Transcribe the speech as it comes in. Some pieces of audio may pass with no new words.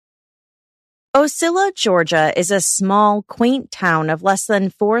Ocilla, Georgia is a small, quaint town of less than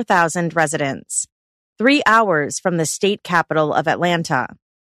 4,000 residents, 3 hours from the state capital of Atlanta.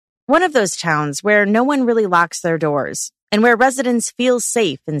 One of those towns where no one really locks their doors and where residents feel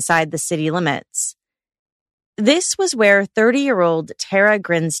safe inside the city limits. This was where 30-year-old Tara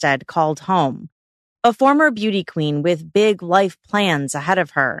Grinstead called home, a former beauty queen with big life plans ahead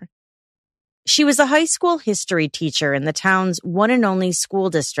of her. She was a high school history teacher in the town's one and only school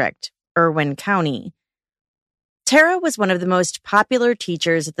district, Irwin County. Tara was one of the most popular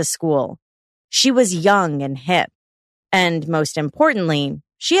teachers at the school. She was young and hip. And most importantly,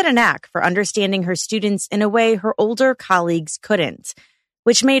 she had a knack for understanding her students in a way her older colleagues couldn't,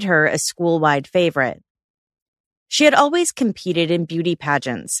 which made her a school-wide favorite. She had always competed in beauty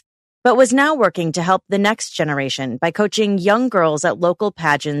pageants, but was now working to help the next generation by coaching young girls at local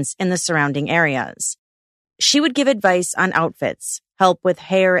pageants in the surrounding areas. She would give advice on outfits, help with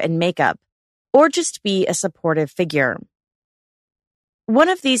hair and makeup, or just be a supportive figure. One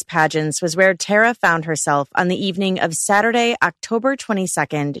of these pageants was where Tara found herself on the evening of Saturday, October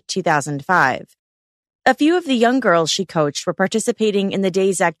 22nd, 2005. A few of the young girls she coached were participating in the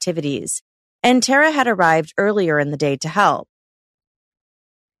day's activities, and Tara had arrived earlier in the day to help.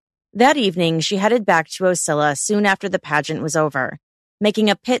 That evening, she headed back to Ocilla soon after the pageant was over,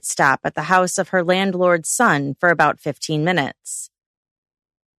 making a pit stop at the house of her landlord's son for about 15 minutes.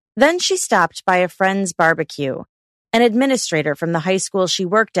 Then she stopped by a friend's barbecue. An administrator from the high school she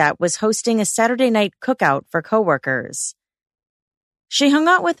worked at was hosting a Saturday night cookout for coworkers. She hung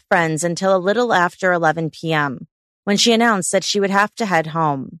out with friends until a little after 11 p.m., when she announced that she would have to head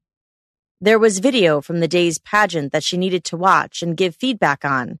home. There was video from the day's pageant that she needed to watch and give feedback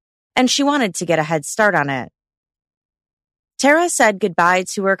on, and she wanted to get a head start on it. Tara said goodbye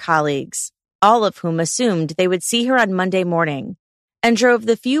to her colleagues, all of whom assumed they would see her on Monday morning, and drove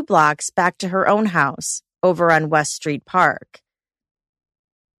the few blocks back to her own house, over on West Street Park.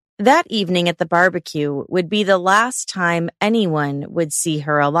 That evening at the barbecue would be the last time anyone would see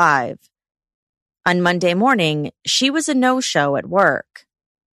her alive. On Monday morning, she was a no-show at work.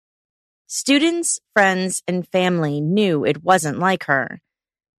 Students, friends, and family knew it wasn't like her.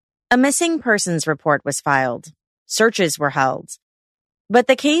 A missing persons report was filed. Searches were held. But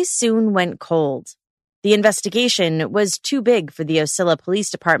the case soon went cold. The investigation was too big for the Ocilla Police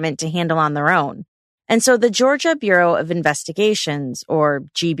Department to handle on their own, and so the Georgia Bureau of Investigations, or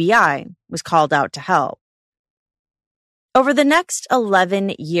GBI, was called out to help. Over the next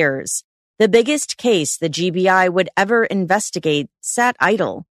 11 years, the biggest case the GBI would ever investigate sat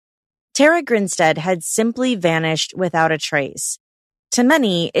idle. Tara Grinstead had simply vanished without a trace. To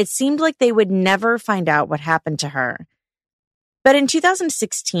many, it seemed like they would never find out what happened to her. But in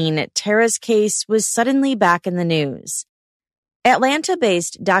 2016, Tara's case was suddenly back in the news.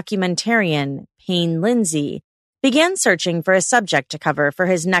 Atlanta-based documentarian Payne Lindsay began searching for a subject to cover for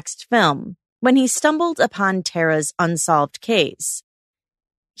his next film when he stumbled upon Tara's unsolved case.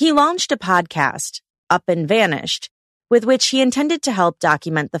 He launched a podcast, Up and Vanished, with which he intended to help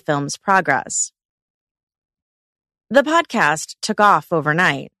document the film's progress. The podcast took off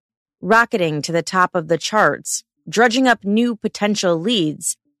overnight, rocketing to the top of the charts, dredging up new potential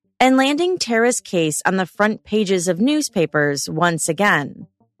leads, and landing Tara's case on the front pages of newspapers once again.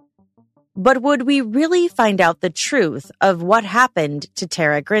 But would we really find out the truth of what happened to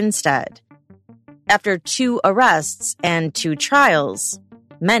Tara Grinstead? After 2 arrests and 2 trials,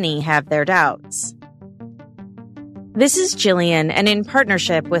 many have their doubts. This is Jillian, and in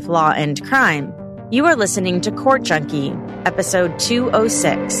partnership with Law and Crime, you are listening to Court Junkie, episode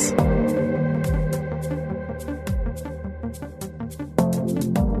 206.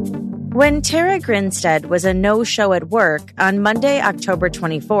 When Tara Grinstead was a no-show at work on Monday, October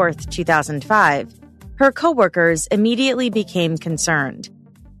 24th, 2005, her coworkers immediately became concerned.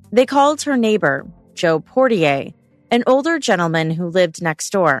 They called her neighbor, Joe Portier, an older gentleman who lived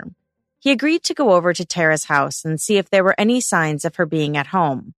next door. He agreed to go over to Tara's house and see if there were any signs of her being at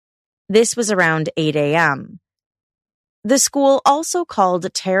home. This was around 8 a.m. The school also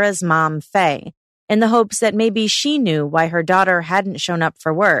called Tara's mom, Faye, in the hopes that maybe she knew why her daughter hadn't shown up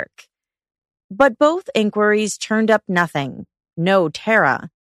for work. But both inquiries turned up nothing, no Tara.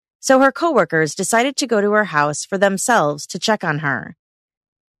 So her coworkers decided to go to her house for themselves to check on her.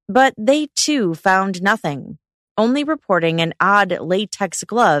 But they too found nothing, only reporting an odd latex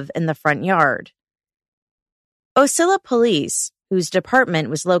glove in the front yard. Ocilla police, whose department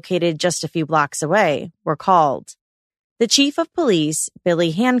was located just a few blocks away, were called. The chief of police,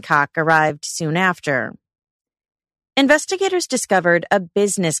 Billy Hancock, arrived soon after. Investigators discovered a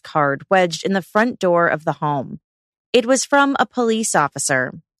business card wedged in the front door of the home. It was from a police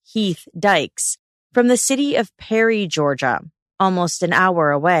officer. Heath Dykes from the city of Perry, Georgia, almost an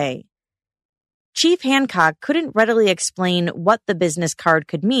hour away. Chief Hancock couldn't readily explain what the business card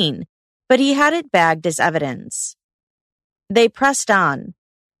could mean, but he had it bagged as evidence. They pressed on.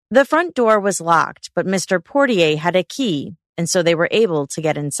 The front door was locked, but Mr. Portier had a key, and so they were able to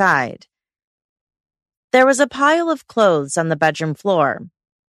get inside. There was a pile of clothes on the bedroom floor.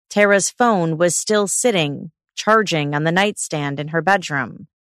 Tara's phone was still sitting, charging on the nightstand in her bedroom.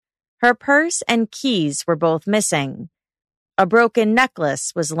 Her purse and keys were both missing. A broken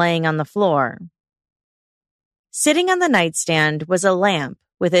necklace was laying on the floor. Sitting on the nightstand was a lamp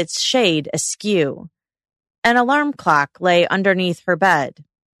with its shade askew. An alarm clock lay underneath her bed.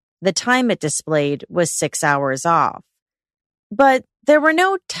 The time it displayed was 6 hours off. But there were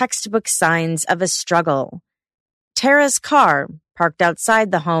no textbook signs of a struggle. Tara's car, parked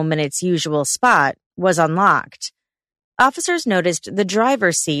outside the home in its usual spot, was unlocked. Officers noticed the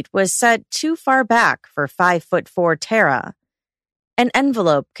driver's seat was set too far back for 5'4" Tara. An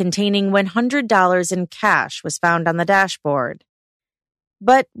envelope containing $100 in cash was found on the dashboard.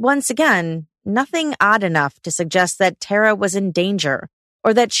 But once again, nothing odd enough to suggest that Tara was in danger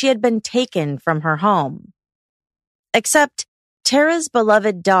or that she had been taken from her home. Except Tara's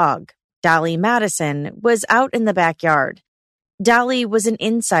beloved dog, Dolly Madison, was out in the backyard. Dolly was an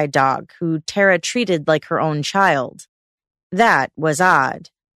inside dog who Tara treated like her own child. That was odd.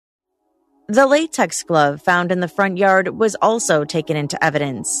 The latex glove found in the front yard was also taken into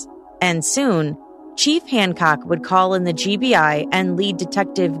evidence, and soon, Chief Hancock would call in the GBI and lead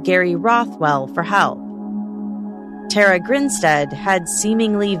Detective Gary Rothwell for help. Tara Grinstead had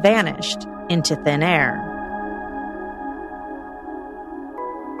seemingly vanished into thin air.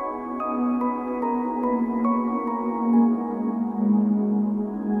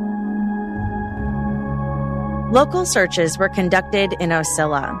 Local searches were conducted in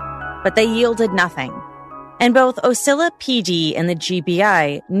Ocilla, but they yielded nothing. And both Ocilla PD and the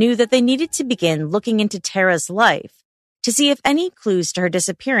GBI knew that they needed to begin looking into Tara's life to see if any clues to her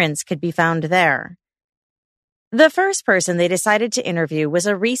disappearance could be found there. The first person they decided to interview was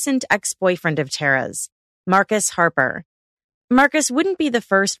a recent ex-boyfriend of Tara's, Marcus Harper. Marcus wouldn't be the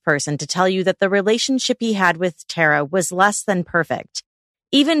first person to tell you that the relationship he had with Tara was less than perfect,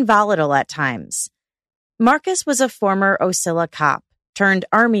 even volatile at times. Marcus was a former Ocilla cop turned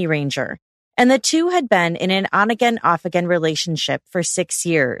Army Ranger, and the two had been in an on-again, off-again relationship for 6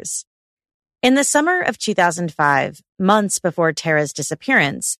 years. In the summer of 2005, months before Tara's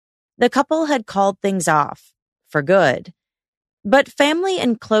disappearance, the couple had called things off, for good. But family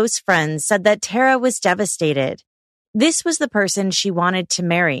and close friends said that Tara was devastated. This was the person she wanted to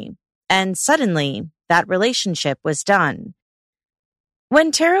marry, and suddenly, that relationship was done.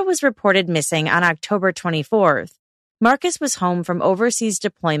 When Tara was reported missing on October 24th, Marcus was home from overseas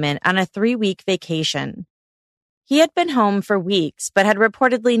deployment on a 3-week vacation. He had been home for weeks, but had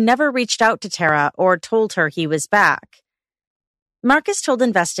reportedly never reached out to Tara or told her he was back. Marcus told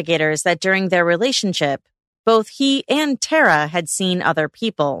investigators that during their relationship, both he and Tara had seen other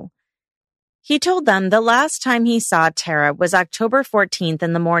people. He told them the last time he saw Tara was October 14th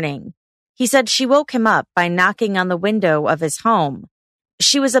in the morning. He said she woke him up by knocking on the window of his home.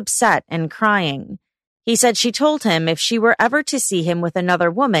 She was upset and crying. He said she told him if she were ever to see him with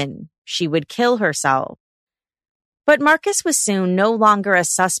another woman, she would kill herself. But Marcus was soon no longer a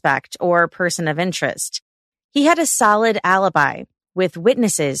suspect or person of interest. He had a solid alibi, with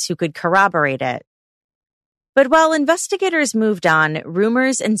witnesses who could corroborate it. But while investigators moved on,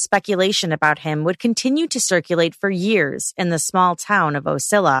 rumors and speculation about him would continue to circulate for years in the small town of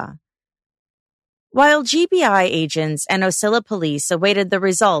Ocilla. While GBI agents and Ocilla police awaited the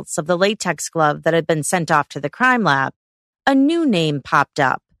results of the latex glove that had been sent off to the crime lab, a new name popped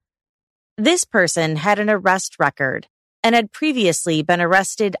up. This person had an arrest record and had previously been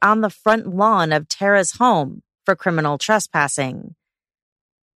arrested on the front lawn of Tara's home for criminal trespassing.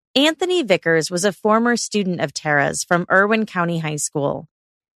 Anthony Vickers was a former student of Tara's from Irwin County High School.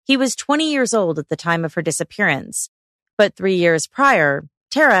 He was 20 years old at the time of her disappearance, but 3 years prior,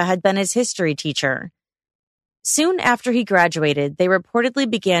 Tara had been his history teacher. Soon after he graduated, they reportedly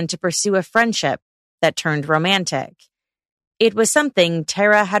began to pursue a friendship that turned romantic. It was something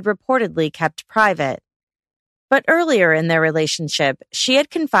Tara had reportedly kept private. But earlier in their relationship, she had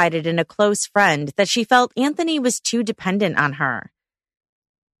confided in a close friend that she felt Anthony was too dependent on her.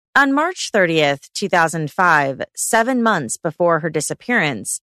 On March 30th, 2005, 7 months before her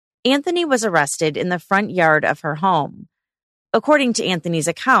disappearance, Anthony was arrested in the front yard of her home. According to Anthony's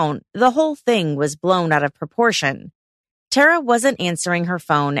account, the whole thing was blown out of proportion. Tara wasn't answering her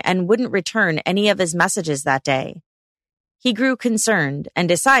phone and wouldn't return any of his messages that day. He grew concerned and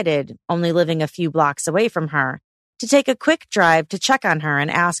decided, only living a few blocks away from her, to take a quick drive to check on her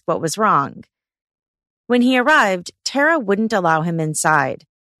and ask what was wrong. When he arrived, Tara wouldn't allow him inside.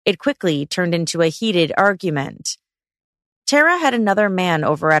 It quickly turned into a heated argument. Tara had another man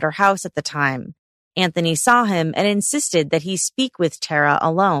over at her house at the time. Anthony saw him and insisted that he speak with Tara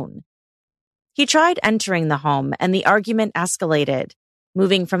alone. He tried entering the home and the argument escalated,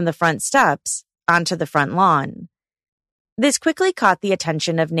 moving from the front steps onto the front lawn. This quickly caught the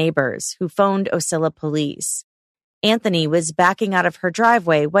attention of neighbors who phoned Ocilla police. Anthony was backing out of her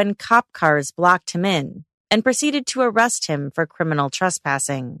driveway when cop cars blocked him in and proceeded to arrest him for criminal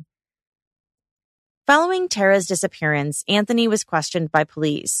trespassing. Following Tara's disappearance, Anthony was questioned by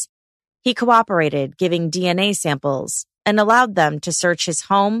police. He cooperated, giving DNA samples, and allowed them to search his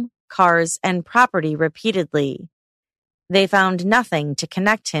home, cars, and property repeatedly. They found nothing to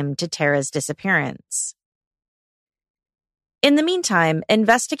connect him to Tara's disappearance. In the meantime,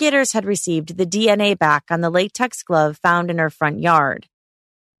 investigators had received the DNA back on the latex glove found in her front yard.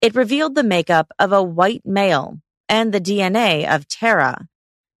 It revealed the makeup of a white male and the DNA of Tara,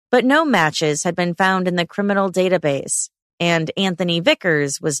 but no matches had been found in the criminal database, and Anthony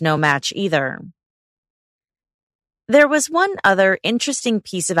Vickers was no match either. There was one other interesting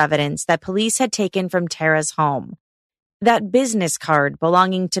piece of evidence that police had taken from Tara's home, that business card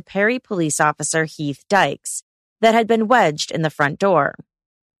belonging to Perry police officer Heath Dykes that had been wedged in the front door.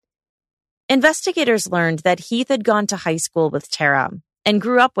 Investigators learned that Heath had gone to high school with Tara and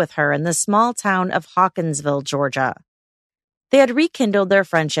grew up with her in the small town of Hawkinsville, Georgia. They had rekindled their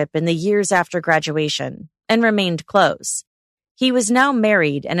friendship in the years after graduation and remained close. He was now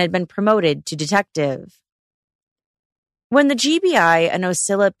married and had been promoted to detective. When the GBI and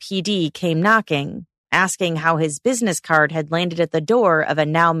Ocilla PD came knocking, asking how his business card had landed at the door of a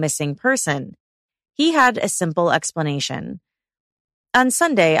now missing person, he had a simple explanation. On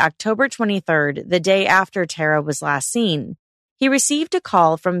Sunday, October 23rd, the day after Tara was last seen, he received a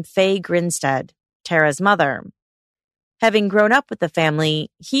call from Faye Grinstead, Tara's mother. Having grown up with the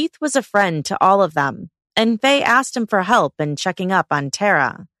family, Heath was a friend to all of them, and Faye asked him for help in checking up on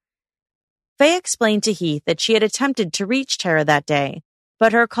Tara. Faye explained to Heath that she had attempted to reach Tara that day,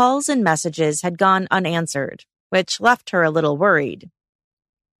 but her calls and messages had gone unanswered, which left her a little worried.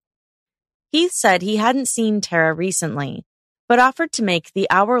 Heath said he hadn't seen Tara recently, but offered to make the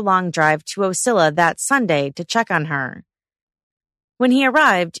hour-long drive to Ocilla that Sunday to check on her. When he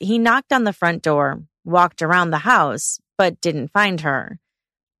arrived, he knocked on the front door, walked around the house, but didn't find her.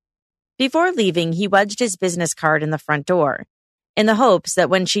 Before leaving, he wedged his business card in the front door, in the hopes that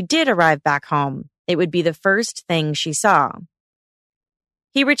when she did arrive back home, it would be the first thing she saw.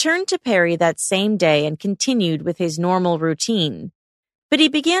 He returned to Perry that same day and continued with his normal routine, but he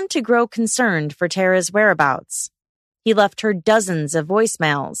began to grow concerned for Tara's whereabouts. He left her dozens of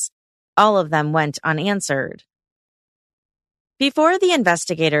voicemails. All of them went unanswered. Before the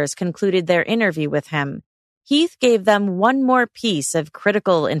investigators concluded their interview with him, Heath gave them one more piece of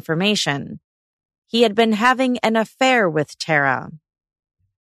critical information. He had been having an affair with Tara.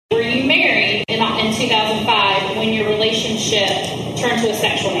 Were you married in 2005 when your relationship turned to a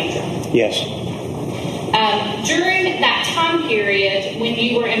sexual nature? Yes. During that time period, when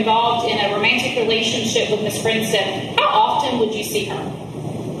you were involved in a romantic relationship with Miss Grinstead, how often would you see her?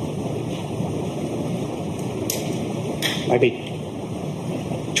 Maybe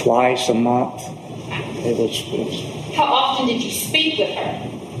twice a month. It was. How often did you speak with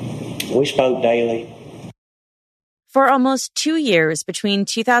her? We spoke daily. For almost 2 years between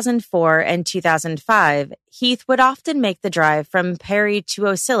 2004 and 2005, Heath would often make the drive from Perry to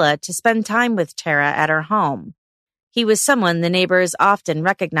Ocilla to spend time with Tara at her home. He was someone the neighbors often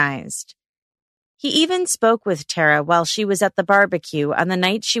recognized. He even spoke with Tara while she was at the barbecue on the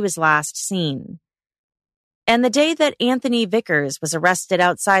night she was last seen. And the day that Anthony Vickers was arrested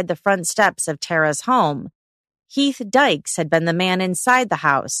outside the front steps of Tara's home, Heath Dykes had been the man inside the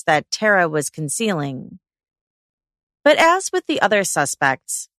house that Tara was concealing. But as with the other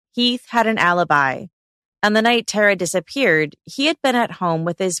suspects, Heath had an alibi. On the night Tara disappeared, he had been at home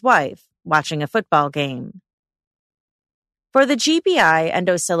with his wife, watching a football game. For the GBI and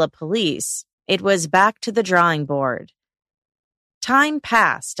Ocilla police, it was back to the drawing board. Time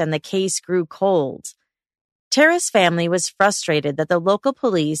passed and the case grew cold. Tara's family was frustrated that the local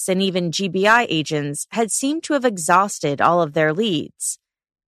police and even GBI agents had seemed to have exhausted all of their leads.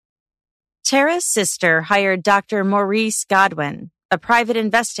 Tara's sister hired Dr. Maurice Godwin, a private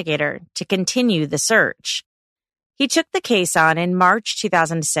investigator, to continue the search. He took the case on in March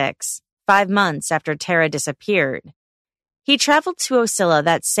 2006, 5 months after Tara disappeared. He traveled to Ocilla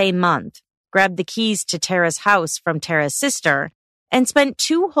that same month, grabbed the keys to Tara's house from Tara's sister, and spent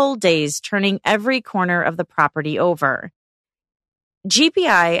 2 whole days turning every corner of the property over.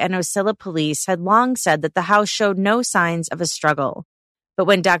 GBI and Ocilla police had long said that the house showed no signs of a struggle, but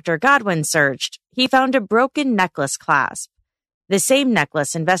when Dr. Godwin searched, he found a broken necklace clasp, the same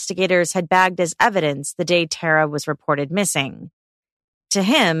necklace investigators had bagged as evidence the day Tara was reported missing. To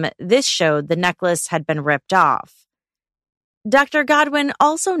him, this showed the necklace had been ripped off. Dr. Godwin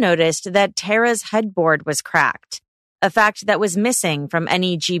also noticed that Tara's headboard was cracked, a fact that was missing from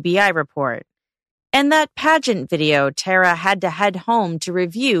any GBI report, and that pageant video Tara had to head home to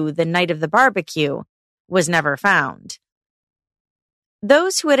review the night of the barbecue was never found.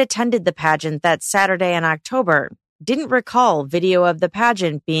 Those who had attended the pageant that Saturday in October didn't recall video of the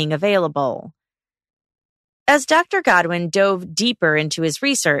pageant being available. As Dr. Godwin dove deeper into his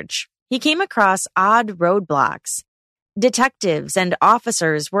research, he came across odd roadblocks. Detectives and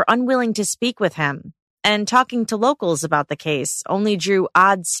officers were unwilling to speak with him, and talking to locals about the case only drew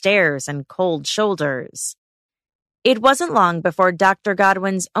odd stares and cold shoulders. It wasn't long before Dr.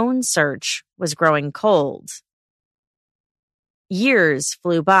 Godwin's own search was growing cold. Years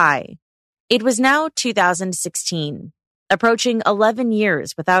flew by. It was now 2016, approaching 11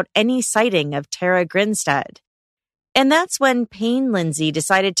 years without any sighting of Tara Grinstead. And that's when Payne Lindsay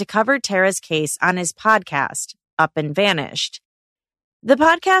decided to cover Tara's case on his podcast, Up and Vanished. The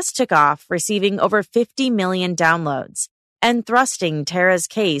podcast took off, receiving over 50 million downloads and thrusting Tara's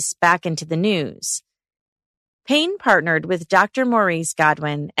case back into the news. Payne partnered with Dr. Maurice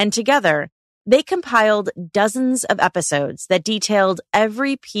Godwin, and together, they compiled dozens of episodes that detailed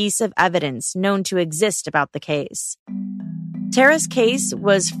every piece of evidence known to exist about the case. Tara's case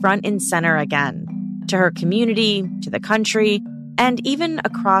was front and center again, to her community, to the country, and even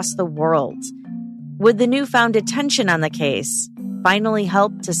across the world. Would the newfound attention on the case finally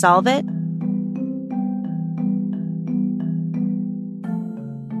help to solve it?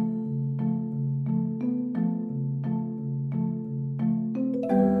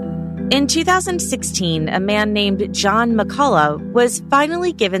 In 2016, a man named John McCullough was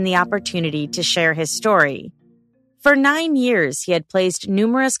finally given the opportunity to share his story. For 9 years, he had placed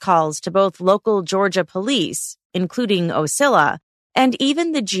numerous calls to both local Georgia police, including Ocilla, and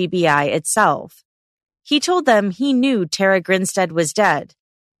even the GBI itself. He told them he knew Tara Grinstead was dead,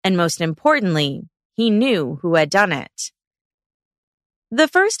 and most importantly, he knew who had done it. The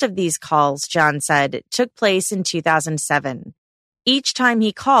first of these calls, John said, took place in 2007. Each time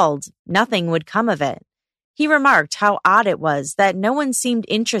he called, nothing would come of it. He remarked how odd it was that no one seemed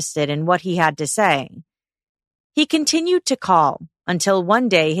interested in what he had to say. He continued to call until one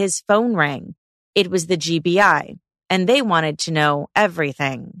day his phone rang. It was the GBI, and they wanted to know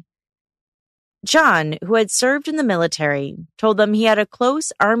everything. John, who had served in the military, told them he had a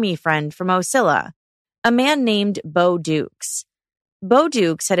close Army friend from Ocilla, a man named Bo Dukes. Bo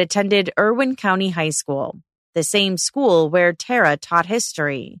Dukes had attended Irwin County High School, the same school where Tara taught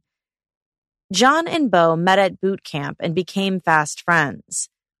history. John and Bo met at boot camp and became fast friends.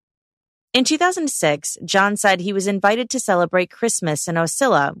 In 2006, John said he was invited to celebrate Christmas in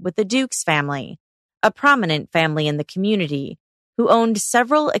Ocilla with the Dukes family, a prominent family in the community, who owned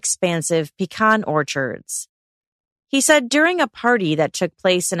several expansive pecan orchards. He said during a party that took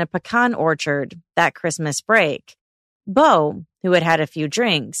place in a pecan orchard that Christmas break, Bo, who had had a few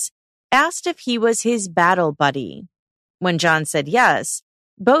drinks, asked if he was his battle buddy. When John said yes,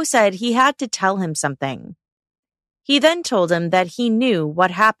 Bo said he had to tell him something. He then told him that he knew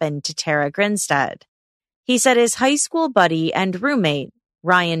what happened to Tara Grinstead. He said his high school buddy and roommate,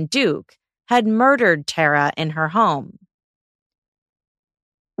 Ryan Duke, had murdered Tara in her home.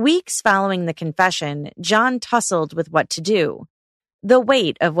 Weeks following the confession, John tussled with what to do. The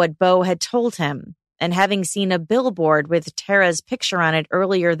weight of what Bo had told him, and having seen a billboard with Tara's picture on it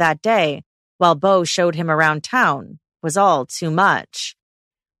earlier that day, while Bo showed him around town, was all too much.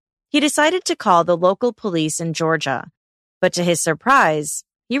 He decided to call the local police in Georgia, but to his surprise,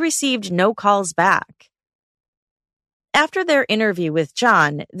 he received no calls back. After their interview with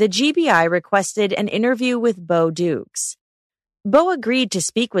John, the GBI requested an interview with Bo Dukes. Bo agreed to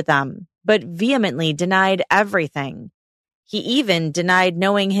speak with them, but vehemently denied everything. He even denied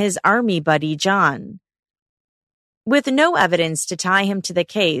knowing his Army buddy, John. With no evidence to tie him to the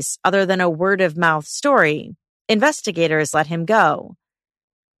case other than a word-of-mouth story, investigators let him go.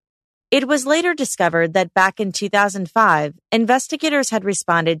 It was later discovered that back in 2005, investigators had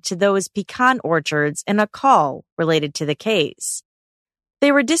responded to those pecan orchards in a call related to the case.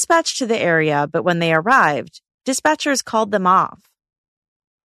 They were dispatched to the area, but when they arrived, dispatchers called them off.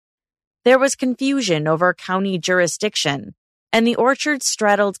 There was confusion over county jurisdiction, and the orchard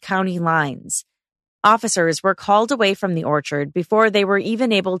straddled county lines. Officers were called away from the orchard before they were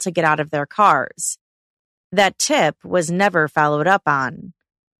even able to get out of their cars. That tip was never followed up on.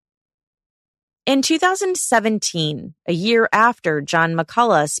 In 2017, a year after John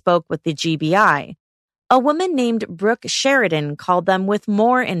McCullough spoke with the GBI, a woman named Brooke Sheridan called them with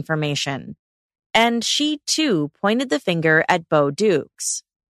more information, and she too pointed the finger at Bo Dukes.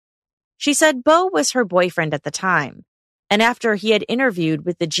 She said Bo was her boyfriend at the time, and after he had interviewed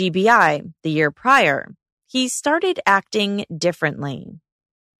with the GBI the year prior, he started acting differently.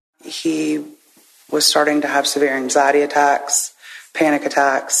 He was starting to have severe anxiety attacks, panic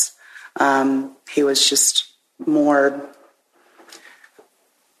attacks. He was just more,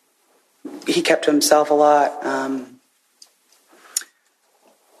 he kept to himself a lot.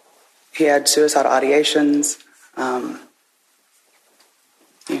 He had suicidal ideations.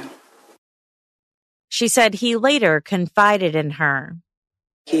 She said he later confided in her.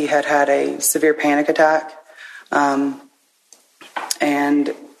 He had had a severe panic attack, and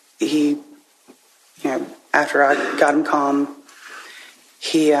he, after I got him calm,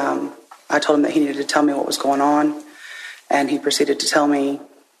 I told him that he needed to tell me what was going on, and he proceeded to tell me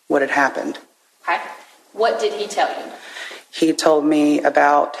what had happened. Okay. What did he tell you? He told me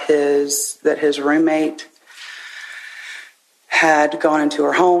about that his roommate had gone into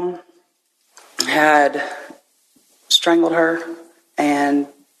her home, had strangled her, and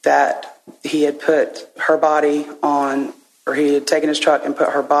that he had put her body on, or he had taken his truck and put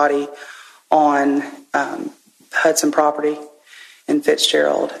her body on Hudson property in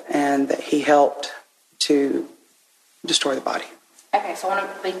Fitzgerald, and that he helped to destroy the body. Okay, so I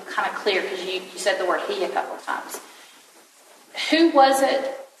want to be kind of clear because you said the word he a couple of times. Who was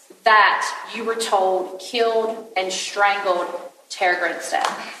it that you were told killed and strangled Tara Grinstead?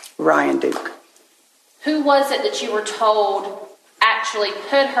 Ryan Duke. Who was it that you were told actually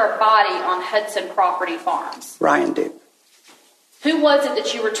put her body on Hudson Property Farms? Ryan Duke. Who was it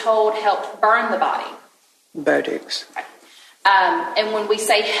that you were told helped burn the body? Bo Dukes. Okay. And when we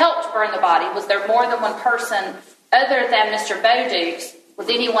say helped burn the body, was there more than one person other than Mr. Bo Dukes? Was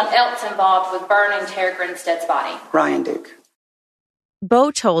anyone else involved with burning Tara Grinstead's body? Ryan Duke.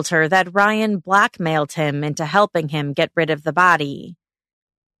 Bo told her that Ryan blackmailed him into helping him get rid of the body.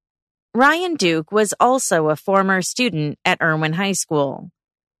 Ryan Duke was also a former student at Irwin High School.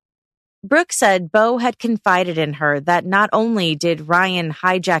 Brooke said Bo had confided in her that not only did Ryan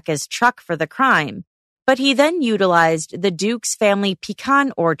hijack his truck for the crime, but he then utilized the Dukes family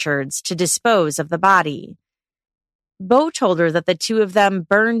pecan orchards to dispose of the body. Bo told her that the two of them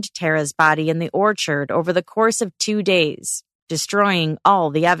burned Tara's body in the orchard over the course of 2 days, destroying all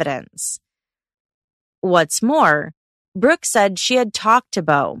the evidence. What's more, Brooke said she had talked to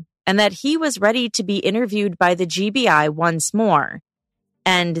Bo and that he was ready to be interviewed by the GBI once more.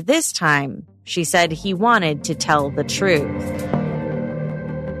 And this time, she said he wanted to tell the truth.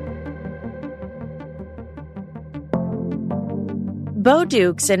 Bo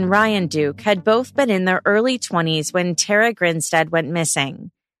Dukes and Ryan Duke had both been in their early 20s when Tara Grinstead went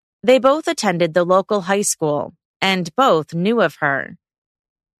missing. They both attended the local high school, and both knew of her.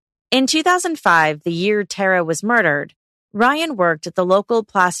 In 2005, the year Tara was murdered, Ryan worked at the local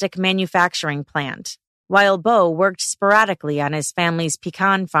plastic manufacturing plant, while Bo worked sporadically on his family's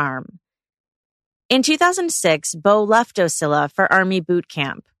pecan farm. In 2006, Bo left Ocilla for Army boot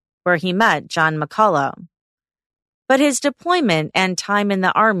camp, where he met John McCullough. But his deployment and time in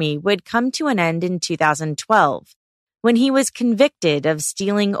the Army would come to an end in 2012, when he was convicted of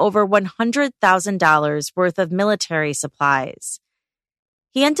stealing over $100,000 worth of military supplies.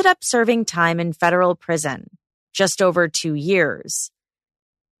 He ended up serving time in federal prison, just over 2 years.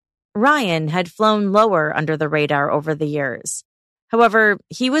 Ryan had flown lower under the radar over the years. However,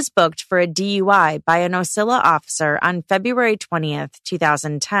 he was booked for a DUI by an Ocilla officer on February 20th,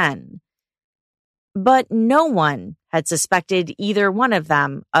 2010. But no one had suspected either one of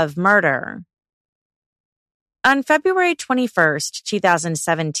them of murder. On February 21st,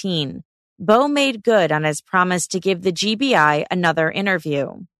 2017, Bo made good on his promise to give the GBI another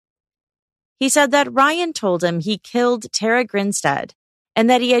interview. He said that Ryan told him he killed Tara Grinstead and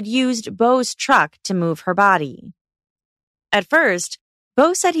that he had used Bo's truck to move her body. At first,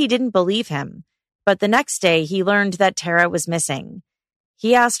 Bo said he didn't believe him, but the next day he learned that Tara was missing.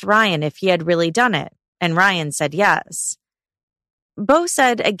 He asked Ryan if he had really done it, and Ryan said yes. Bo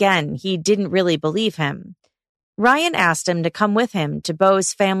said again he didn't really believe him. Ryan asked him to come with him to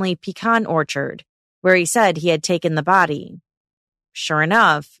Bo's family pecan orchard, where he said he had taken the body. Sure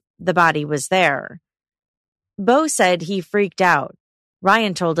enough, the body was there. Bo said he freaked out.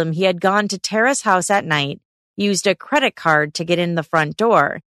 Ryan told him he had gone to Tara's house at night, used a credit card to get in the front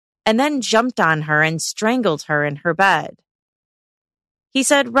door, and then jumped on her and strangled her in her bed. He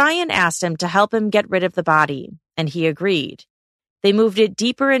said Ryan asked him to help him get rid of the body, and he agreed. They moved it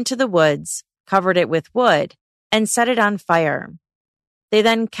deeper into the woods, covered it with wood, and set it on fire. They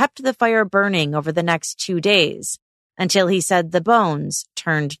then kept the fire burning over the next 2 days, until he said the bones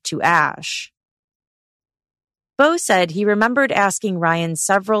turned to ash. Bo said he remembered asking Ryan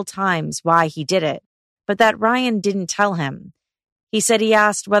several times why he did it, but that Ryan didn't tell him. He said he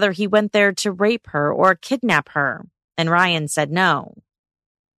asked whether he went there to rape her or kidnap her, and Ryan said no.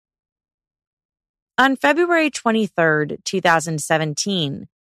 On February 23, 2017,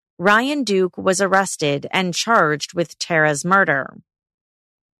 Ryan Duke was arrested and charged with Tara's murder.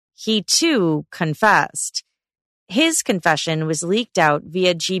 He, too, confessed. His confession was leaked out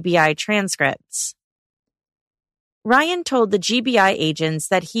via GBI transcripts. Ryan told the GBI agents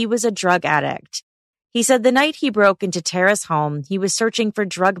that he was a drug addict. He said the night he broke into Tara's home, he was searching for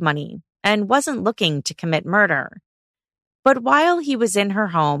drug money and wasn't looking to commit murder. But while he was in her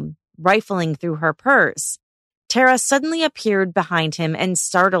home, rifling through her purse, Tara suddenly appeared behind him and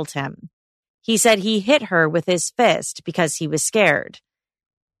startled him. He said he hit her with his fist because he was scared.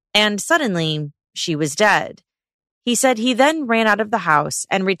 And suddenly, she was dead. He said he then ran out of the house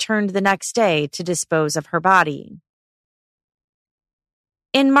and returned the next day to dispose of her body.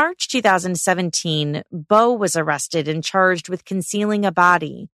 In March 2017, Bo was arrested and charged with concealing a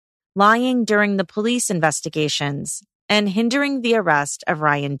body, lying during the police investigations, and hindering the arrest of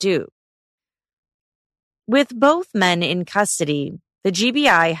Ryan Duke. With both men in custody, the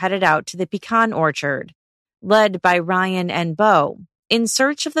GBI headed out to the pecan orchard, led by Ryan and Bo, in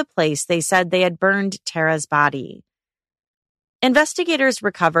search of the place they said they had burned Tara's body. Investigators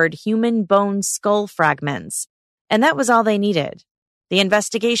recovered human bone skull fragments, and that was all they needed. The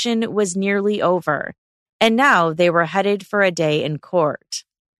investigation was nearly over, and now they were headed for a day in court.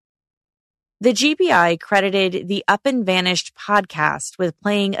 The GBI credited the Up and Vanished podcast with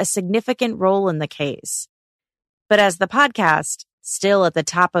playing a significant role in the case. But as the podcast, still at the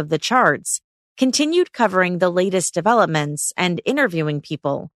top of the charts, continued covering the latest developments and interviewing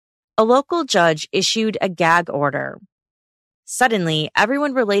people, a local judge issued a gag order. Suddenly,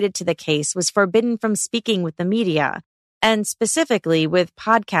 everyone related to the case was forbidden from speaking with the media, and specifically with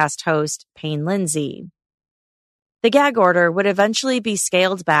podcast host Payne Lindsay. The gag order would eventually be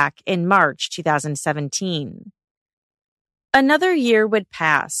scaled back in March 2017. Another year would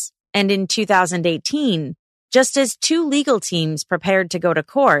pass, and in 2018, just as two legal teams prepared to go to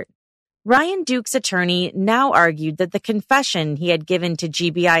court, Ryan Duke's attorney now argued that the confession he had given to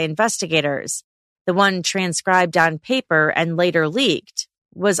GBI investigators, the one transcribed on paper and later leaked,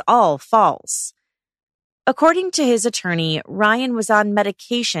 was all false. According to his attorney, Ryan was on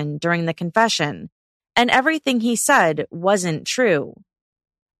medication during the confession, and everything he said wasn't true.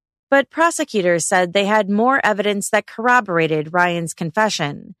 But prosecutors said they had more evidence that corroborated Ryan's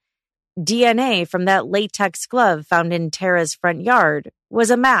confession. DNA from that latex glove found in Tara's front yard was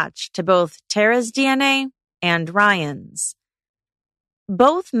a match to both Tara's DNA and Ryan's.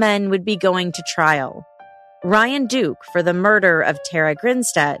 Both men would be going to trial. Ryan Duke for the murder of Tara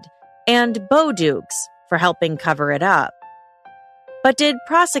Grinstead, and Bo Dukes for helping cover it up. But did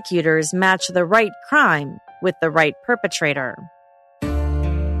prosecutors match the right crime with the right perpetrator?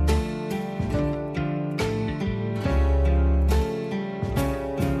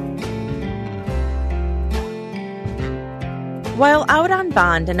 While out on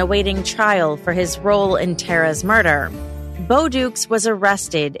bond and awaiting trial for his role in Tara's murder, Bo Dukes was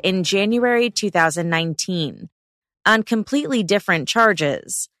arrested in January 2019 on completely different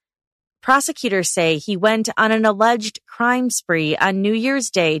charges. Prosecutors say he went on an alleged crime spree on New Year's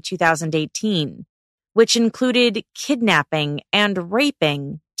Day 2018, which included kidnapping and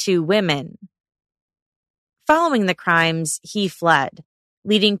raping 2 women. Following the crimes, he fled,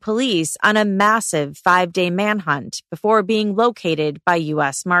 leading police on a massive 5-day manhunt before being located by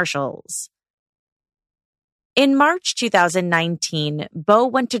U.S. Marshals. In March 2019, Bo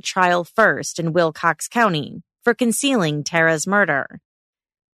went to trial first in Wilcox County for concealing Tara's murder.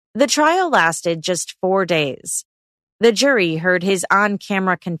 The trial lasted just 4 days. The jury heard his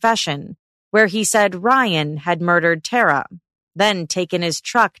on-camera confession, where he said Ryan had murdered Tara, then taken his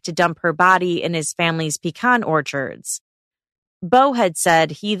truck to dump her body in his family's pecan orchards. Bo had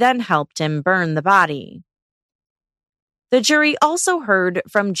said he then helped him burn the body. The jury also heard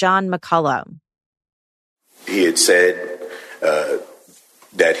from John McCullough. He had said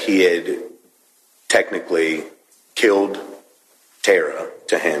that he had technically killed Tara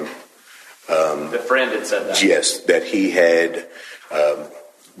to him. The friend had said that. Yes, that he had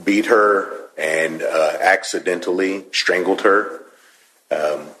beat her and accidentally strangled her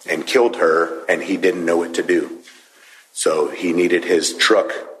and killed her, and he didn't know what to do. So he needed his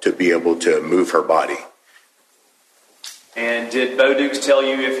truck to be able to move her body. And did Bo Dukes tell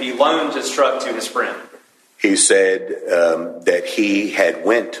you if he loaned his truck to his friend? He said that he had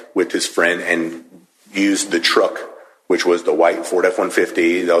went with his friend and used the truck, which was the white Ford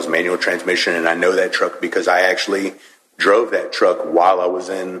F-150. That was manual transmission, and I know that truck because I actually drove that truck while I was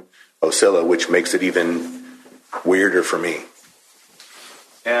in Ocilla, which makes it even weirder for me.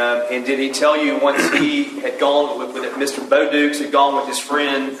 And did he tell you once he had gone with Mr. Bo Dukes had gone with his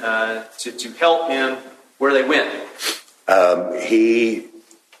friend to help him where they went? He,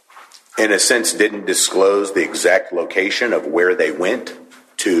 in a sense, didn't disclose the exact location of where they went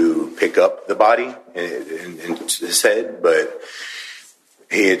to pick up the body and said, but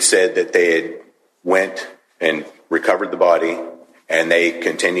he had said that they had went and recovered the body, and they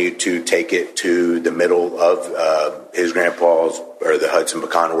continued to take it to the middle of his grandpa's, or the Hudson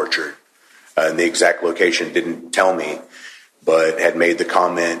pecan orchard. And the exact location didn't tell me, but had made the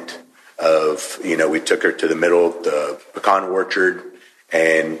comment of, we took her to the middle of the pecan orchard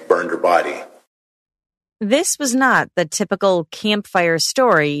and burned her body. This was not the typical campfire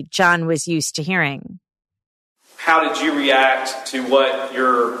story John was used to hearing. How did you react to what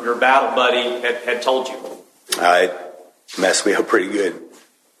your battle buddy had told you? It messed me up pretty good.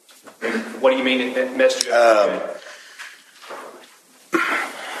 What do you mean it messed you up?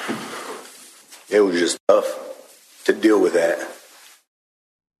 It was just tough to deal with that.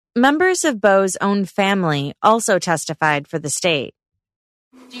 Members of Bo's own family also testified for the state.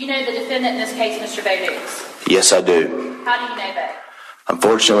 Do you know the defendant in this case, Mr. Bo Dukes? Yes, I do. How do you know that?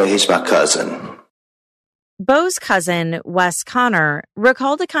 Unfortunately, he's my cousin. Bo's cousin, Wes Connor,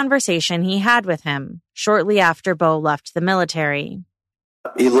 recalled a conversation he had with him shortly after Bo left the military.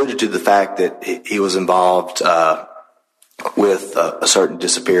 He alluded to the fact that he was involved with a certain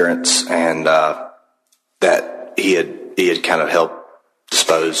disappearance, and that he had kind of helped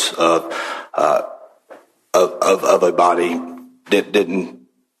dispose of a body.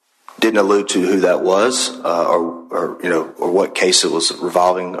 Didn't allude to who that was, or what case it was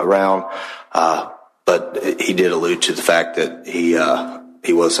revolving around. But he did allude to the fact that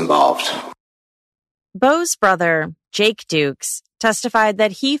he was involved. Bo's brother, Jake Dukes, testified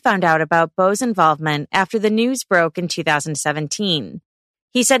that he found out about Bo's involvement after the news broke in 2017.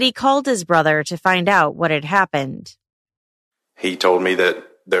 He said he called his brother to find out what had happened. He told me that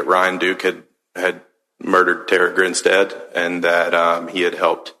Ryan Duke had murdered Tara Grinstead, and that he had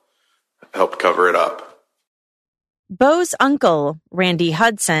helped cover it up. Bo's uncle, Randy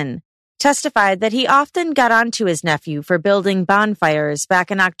Hudson, testified that he often got onto his nephew for building bonfires back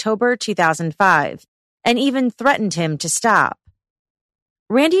in October 2005, and even threatened him to stop.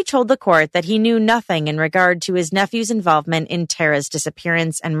 Randy told the court that he knew nothing in regard to his nephew's involvement in Tara's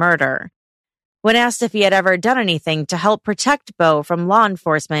disappearance and murder. When asked if he had ever done anything to help protect Bo from law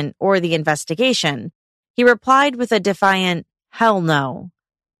enforcement or the investigation, he replied with a defiant, "Hell no."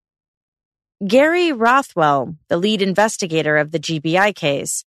 Gary Rothwell, the lead investigator of the GBI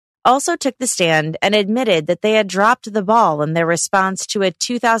case, also took the stand and admitted that they had dropped the ball in their response to a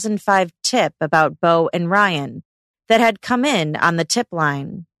 2005 tip about Bo and Ryan that had come in on the tip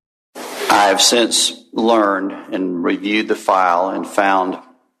line. I have since learned and reviewed the file and found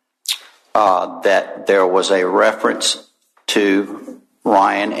that there was a reference to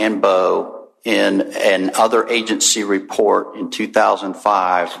Ryan and Bo in an other agency report in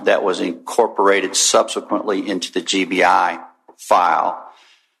 2005 that was incorporated subsequently into the GBI file,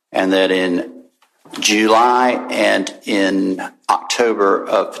 and that in July and in October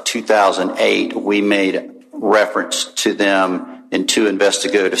of 2008, we made reference to them in two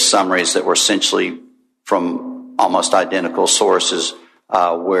investigative summaries that were essentially from almost identical sources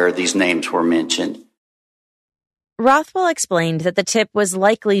where these names were mentioned. Rothwell explained that the tip was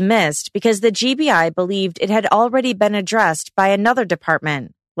likely missed because the GBI believed it had already been addressed by another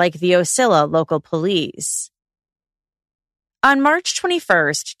department, like the Ocilla Local Police. On March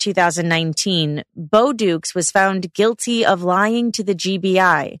 21st, 2019, Bo Dukes was found guilty of lying to the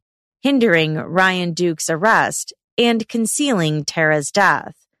GBI, hindering Ryan Duke's arrest, and concealing Tara's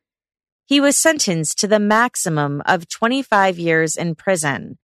death. He was sentenced to the maximum of 25 years in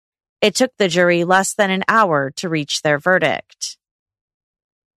prison. It took the jury less than an hour to reach their verdict.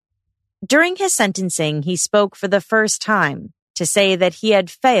 During his sentencing, he spoke for the first time to say that he had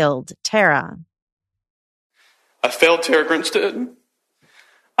failed Tara. I failed Tara Grinstead.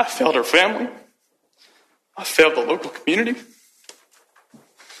 I failed her family. I failed the local community.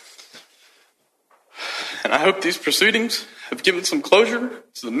 And I hope these proceedings have given some closure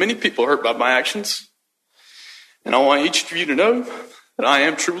to the many people hurt by my actions. And I want each of you to know that I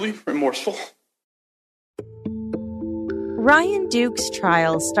am truly remorseful. Ryan Duke's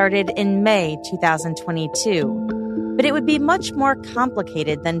trial started in May 2022, but it would be much more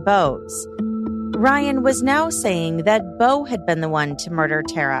complicated than Beau's. Ryan was now saying that Beau had been the one to murder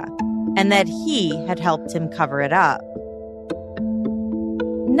Tara, and that he had helped him cover it up.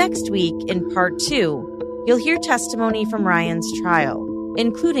 Next week, in part 2, you'll hear testimony from Ryan's trial,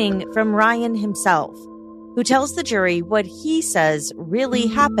 including from Ryan himself, who tells the jury what he says really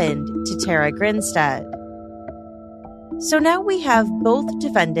happened to Tara Grinstead. So now we have both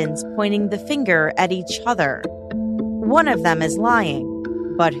defendants pointing the finger at each other. One of them is lying,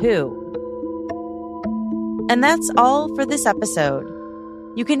 but who? And that's all for this episode.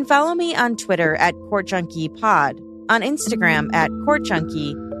 You can follow me on Twitter at CourtJunkiePod, on Instagram at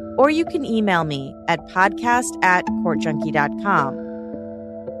CourtJunkie, or you can email me at podcast@courtjunkie.com.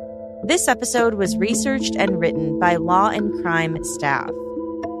 This episode was researched and written by Law and Crime staff.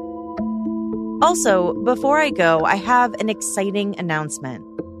 Also, before I go, I have an exciting announcement.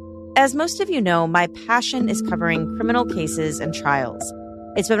 As most of you know, my passion is covering criminal cases and trials.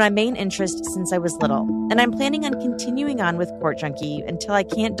 It's been my main interest since I was little, and I'm planning on continuing on with Court Junkie until I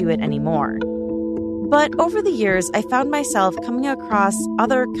can't do it anymore. But over the years, I found myself coming across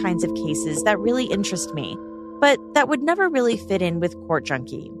other kinds of cases that really interest me, but that would never really fit in with Court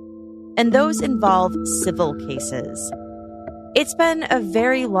Junkie. And those involve civil cases. It's been a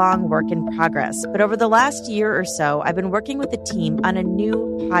very long work in progress, but over the last year or so, I've been working with a team on a new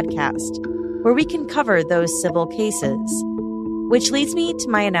podcast where we can cover those civil cases. Which leads me to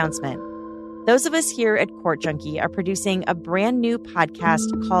my announcement. Those of us here at Court Junkie are producing a brand new podcast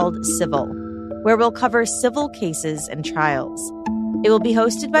called Civil, where we'll cover civil cases and trials. It will be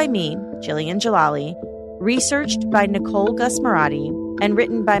hosted by me, Jillian Jalali, researched by Nicole Gusmarati, and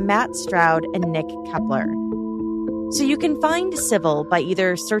written by Matt Stroud and Nick Kepler. So you can find Civil by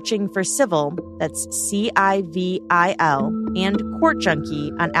either searching for Civil, that's CIVIL, and Court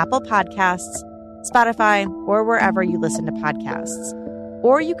Junkie on Apple Podcasts, Spotify, or wherever you listen to podcasts.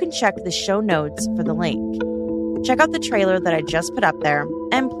 Or you can check the show notes for the link. Check out the trailer that I just put up there,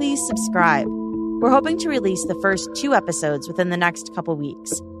 and please subscribe. We're hoping to release the first 2 episodes within the next couple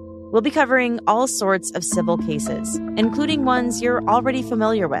weeks. We'll be covering all sorts of civil cases, including ones you're already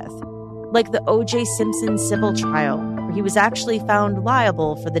familiar with, like the O.J. Simpson civil trial, where he was actually found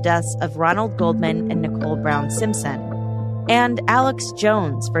liable for the deaths of Ronald Goldman and Nicole Brown Simpson, and Alex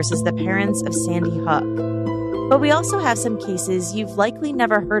Jones versus the parents of Sandy Hook. But we also have some cases you've likely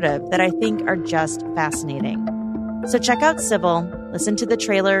never heard of that I think are just fascinating. So check out Civil, listen to the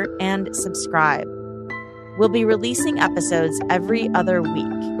trailer, and subscribe. We'll be releasing episodes every other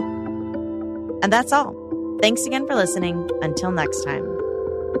week. And that's all. Thanks again for listening. Until next time.